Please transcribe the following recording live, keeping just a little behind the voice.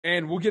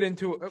And we'll get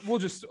into it.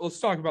 Let's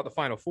talk about the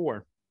Final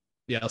Four.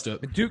 Yeah, let's do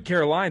it. Duke,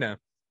 Carolina.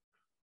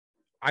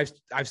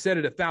 I've said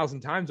it 1,000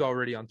 times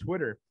already on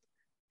Twitter.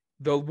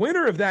 The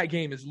winner of that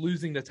game is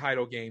losing the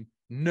title game,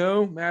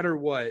 no matter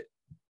what,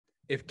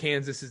 if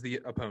Kansas is the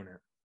opponent.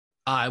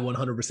 I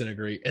 100%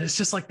 agree. And it's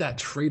just like that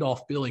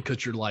trade-off feeling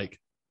because you're like,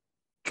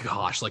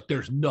 gosh, like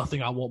there's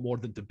nothing I want more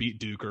than to beat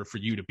Duke or for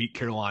you to beat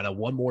Carolina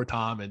one more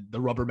time and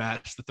the rubber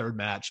match, the third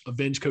match,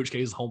 avenge Coach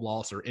K's home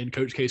loss or end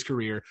Coach K's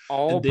career.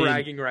 All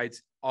bragging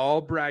rights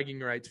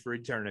for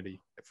eternity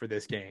for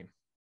this game.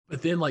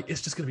 But then, like,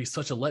 it's just going to be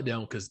such a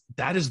letdown because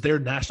that is their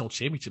national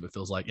championship, it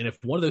feels like. And if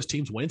one of those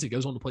teams wins and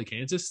goes on to play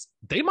Kansas,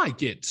 they might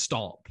get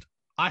stomped.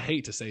 I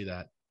hate to say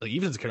that. Like,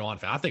 even as a Carolina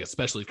fan, I think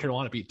especially if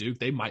Carolina beat Duke,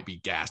 they might be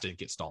gassed and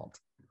get stomped.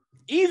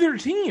 Either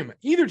team.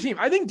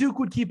 I think Duke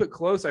would keep it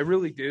close. I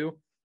really do.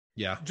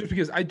 Yeah. Just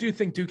because I do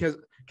think Duke has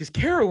 – because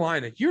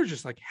Carolina, you're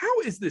just like,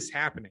 how is this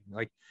happening?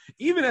 Like,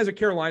 even as a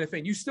Carolina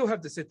fan, you still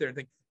have to sit there and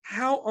think,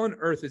 how on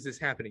earth is this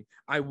happening?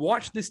 I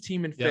watched this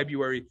team in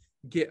February –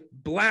 get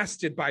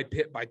blasted by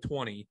Pitt by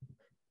 20.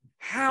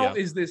 How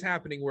is this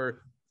happening where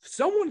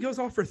someone goes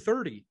off for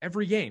 30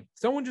 every game?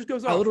 Someone just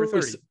goes off for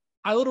 30.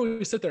 I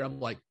literally sit there.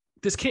 I'm like,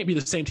 this can't be the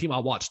same team I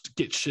watched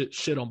get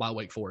shit on by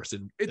Wake Forest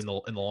in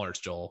the Lawrence,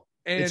 Joel.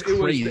 And it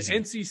was the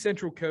NC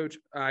Central coach.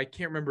 I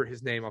can't remember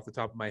his name off the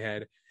top of my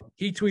head.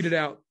 He tweeted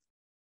out,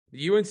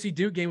 the UNC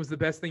Duke game was the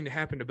best thing to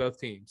happen to both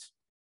teams.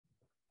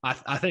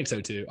 I think so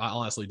too. I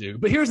honestly do.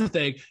 But here's the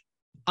thing.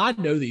 I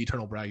know the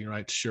eternal bragging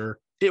rights, sure.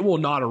 It will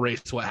not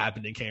erase what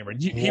happened in Cameron.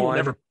 He will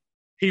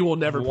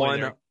never play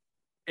there.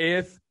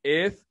 If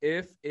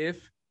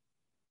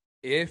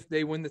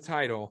they win the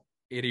title,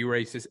 it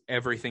erases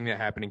everything that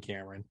happened in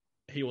Cameron.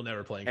 He will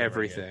never play in Cameron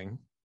everything.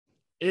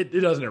 Again. It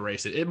doesn't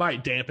erase it. It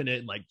might dampen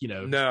it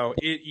and No,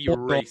 it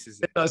erases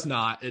it. It does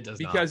not. It does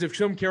not. Because if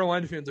some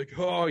Carolina fans like,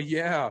 oh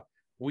yeah,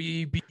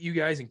 we beat you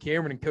guys in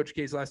Cameron and Coach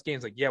K's last game,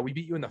 it's like, yeah, we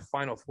beat you in the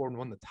Final Four and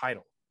won the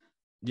title.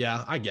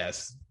 Yeah, I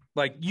guess.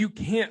 Like you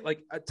can't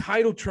a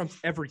title trumps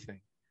everything.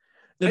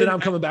 And then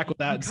I'm coming back with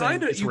that.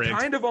 You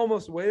kind of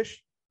almost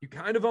wish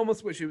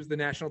it was the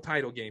national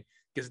title game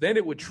because then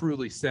it would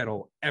truly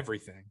settle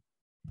everything.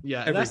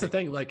 Yeah, and that's the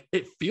thing. Like,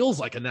 it feels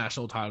like a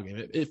national title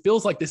game. It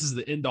feels like this is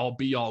the end-all,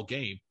 be-all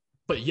game,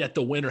 but yet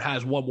the winner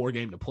has one more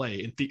game to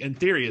play. In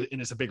theory,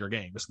 and it's a bigger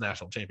game. It's a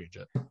national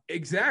championship.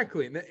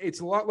 Exactly. And it's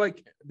a lot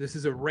like, this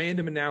is a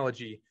random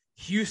analogy,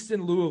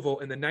 Houston-Louisville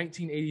in the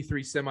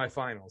 1983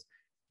 semifinals.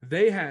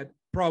 They had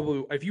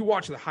probably, if you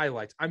watch the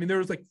highlights, I mean, there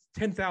was like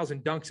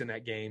 10,000 dunks in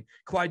that game.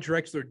 Clyde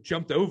Drexler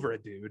jumped over a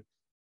dude.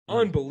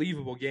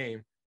 Unbelievable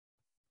game.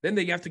 Then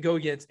they have to go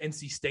against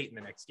NC State in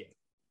the next game.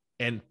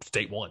 And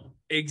State won.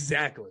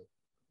 Exactly.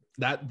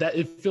 That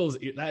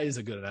is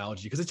a good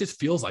analogy because it just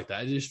feels like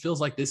that. It just feels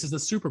like this is the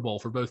Super Bowl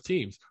for both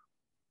teams.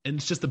 And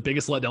it's just the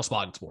biggest letdown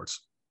spot in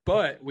sports.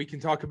 But we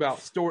can talk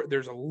about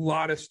there's a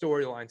lot of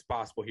storylines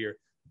possible here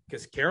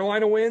because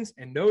Carolina wins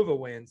and Nova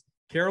wins.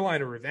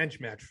 Carolina revenge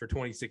match for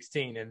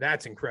 2016, and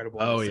that's incredible.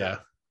 Oh, yeah.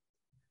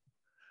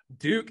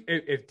 Duke,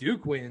 if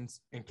Duke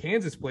wins and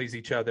Kansas plays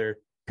each other,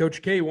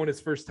 Coach K won his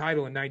first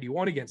title in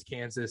 91 against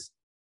Kansas.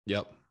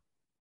 Yep.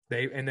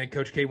 And then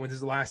Coach K wins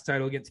his last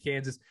title against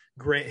Kansas.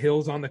 Grant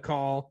Hill's on the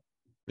call.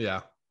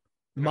 Yeah.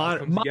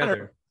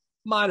 Minor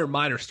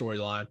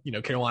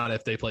storyline. Carolina,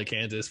 if they play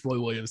Kansas,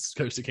 Roy Williams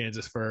coached at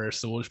Kansas first,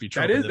 so we'll just be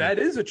trying.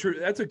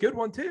 That's a good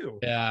one too.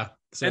 Yeah.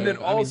 So, and then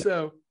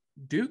also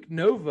Duke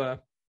Nova.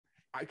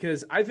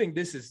 Because I think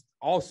this is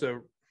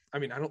also, I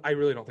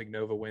really don't think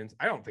Nova wins.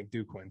 I don't think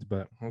Duke wins,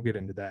 but we'll get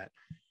into that.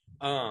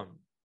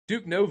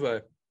 Duke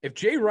Nova, if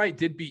Jay Wright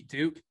did beat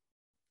Duke,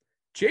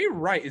 Jay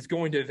Wright is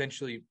going to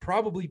eventually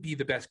probably be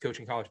the best coach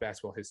in college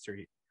basketball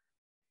history.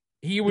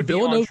 He would be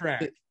on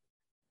track.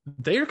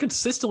 They are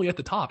consistently at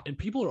the top, and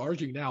people are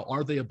arguing now,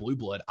 are they a blue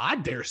blood? I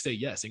dare say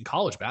yes. In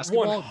college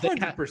basketball,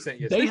 100%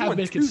 yes. They have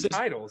been consistent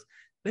titles.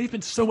 They've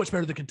been so much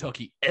better than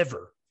Kentucky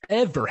ever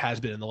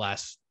has been in the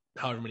last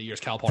however many years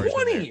Calipari's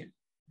 20. Been there.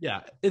 Yeah,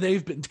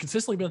 they've been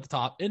consistently been at the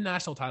top in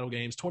national title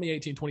games,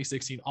 2018,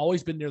 2016,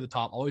 always been near the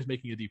top, always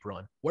making a deep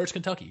run. Where's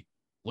Kentucky?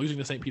 Losing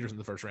to St. Peter's in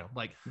the first round.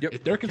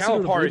 If they're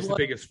considered Calipari's the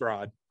biggest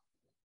fraud.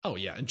 Oh,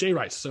 yeah, and Jay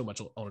Wright's so much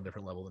on a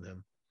different level than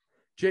him.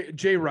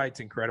 Jay Wright's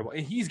incredible,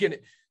 and he's getting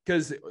 –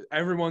 because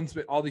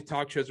all these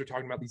talk shows are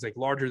talking about these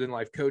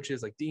larger-than-life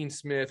coaches like Dean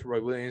Smith,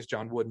 Roy Williams,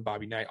 John Wooden,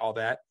 Bobby Knight, all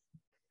that.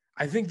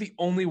 I think the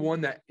only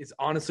one that is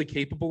honestly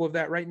capable of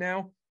that right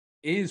now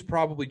is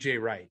probably Jay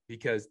Wright,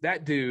 because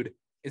that dude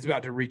is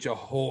about to reach a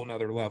whole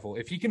nother level.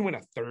 If he can win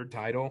a third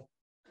title.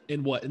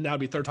 In what? And that would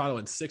be third title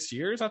in 6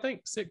 years, I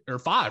think. 6 or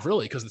 5,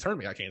 really, because the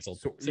tournament got canceled.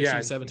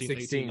 16, 17,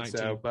 16, 18, 19.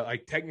 So, but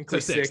technically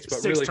so six,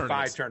 but really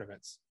tournaments. 5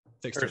 tournaments.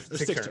 Six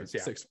tournaments,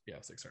 yeah.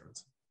 Six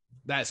tournaments.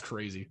 That's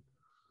crazy.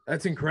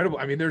 That's incredible.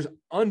 I mean, there's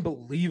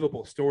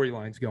unbelievable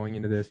storylines going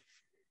into this.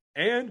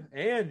 And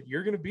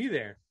you're going to be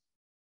there.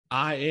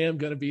 I am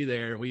going to be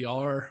there. We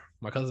are.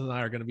 My cousin and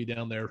I are going to be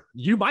down there.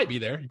 You might be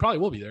there. You probably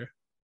will be there.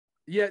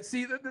 Yeah,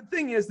 see, the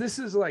thing is, this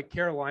is like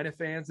Carolina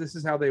fans. This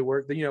is how they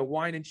work.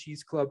 Wine and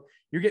cheese club.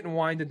 You're getting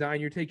wined and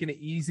dined. You're taking an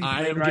easy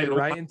plane ride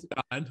right into.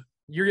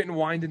 You're getting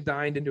wined and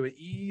dined into an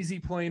easy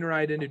plane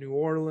ride into New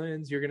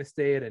Orleans. You're going to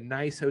stay at a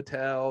nice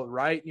hotel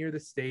right near the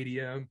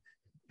stadium.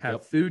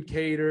 Have food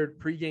catered,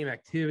 pregame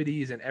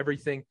activities, and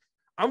everything.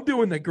 I'm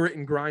doing the grit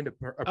and grind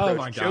approach. Oh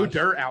my Joe gosh.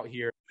 Dirt out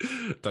here.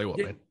 Tell you what,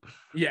 man.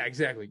 Yeah,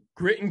 exactly.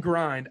 Grit and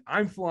grind.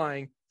 I'm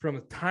flying from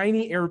a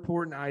tiny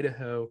airport in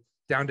Idaho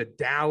down to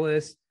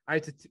Dallas. I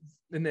have to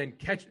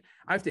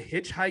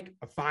hitchhike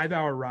a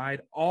 5-hour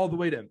ride all the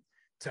way to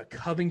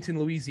Covington,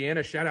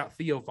 Louisiana. Shout out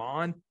Theo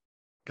Vaughn.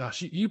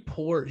 Gosh, you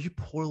poor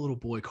little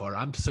boy, Carter.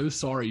 I'm so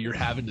sorry you're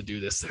having to do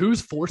this.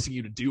 Who's forcing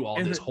you to do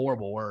all this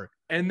horrible work?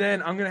 And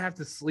then I'm gonna have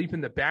to sleep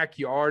in the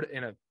backyard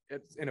in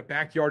a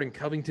backyard in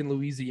Covington,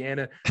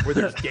 Louisiana, where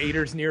there's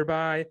gators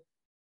nearby.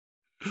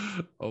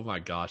 Oh my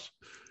gosh.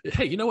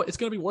 Hey, you know what? It's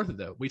going to be worth it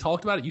though. We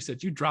talked about it. You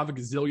said you drive a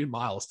gazillion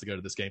miles to go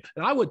to this game.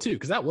 And I would too,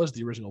 because that was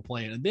the original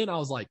plan. And then I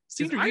was like,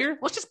 senior year,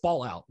 let's just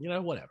ball out,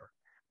 whatever.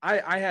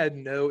 I had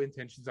no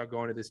intentions on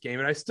going to this game,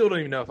 and I still don't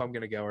even know if I'm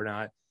going to go or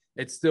not.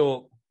 It's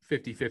still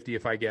 50-50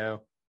 if I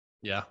go.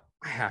 Yeah.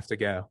 I have to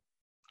go.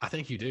 I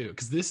think you do.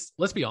 Because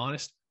let's be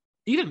honest,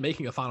 even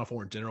making a Final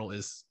Four in general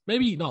is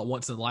maybe not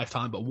once in a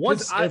lifetime, but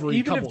once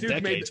every couple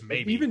decades,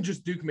 maybe. Even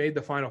just Duke made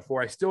the Final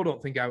Four, I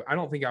don't think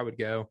I would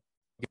go.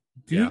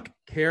 Duke,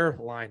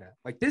 Carolina,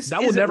 like this.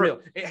 That will never. Real.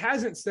 It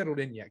hasn't settled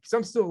in yet because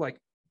I'm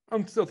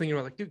still thinking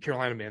about like Duke,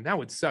 Carolina, man, that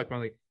would suck. But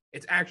like,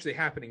 it's actually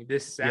happening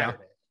this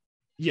Saturday.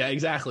 Yeah,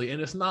 exactly. And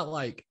it's not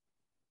like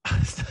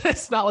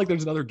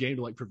there's another game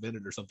to like prevent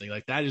it or something.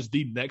 Like that is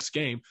the next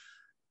game.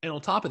 And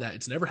on top of that,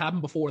 it's never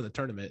happened before in the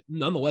tournament,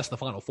 nonetheless, the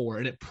Final Four,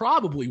 and it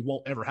probably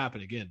won't ever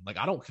happen again. Like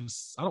I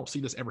don't see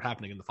this ever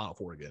happening in the Final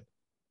Four again.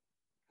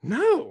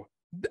 No.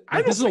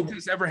 I don't think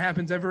this ever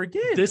happens ever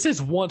again. This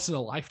is once in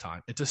a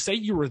lifetime. And to say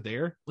you were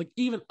there, like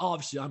even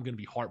obviously I'm going to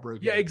be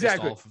heartbroken. Yeah,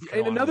 exactly.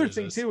 And another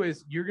thing too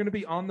is you're going to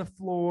be on the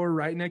floor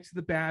right next to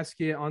the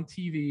basket on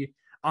TV.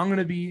 I'm going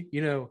to be,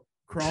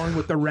 crawling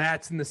with the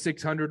rats in the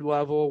 600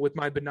 level with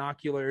my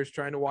binoculars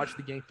trying to watch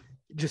the game.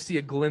 Just see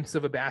a glimpse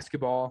of a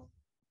basketball.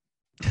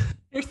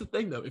 Here's the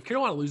thing though. If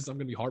Carolina loses, I'm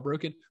going to be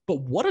heartbroken.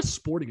 But what a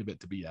sporting event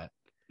to be at.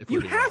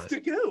 You have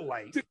to go.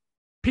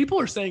 People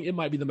are saying it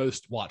might be the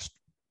most watched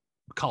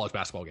college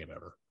basketball game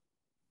ever.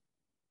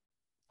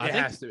 It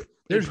has to.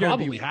 There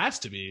probably has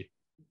to be.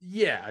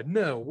 Yeah,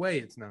 no way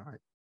it's not.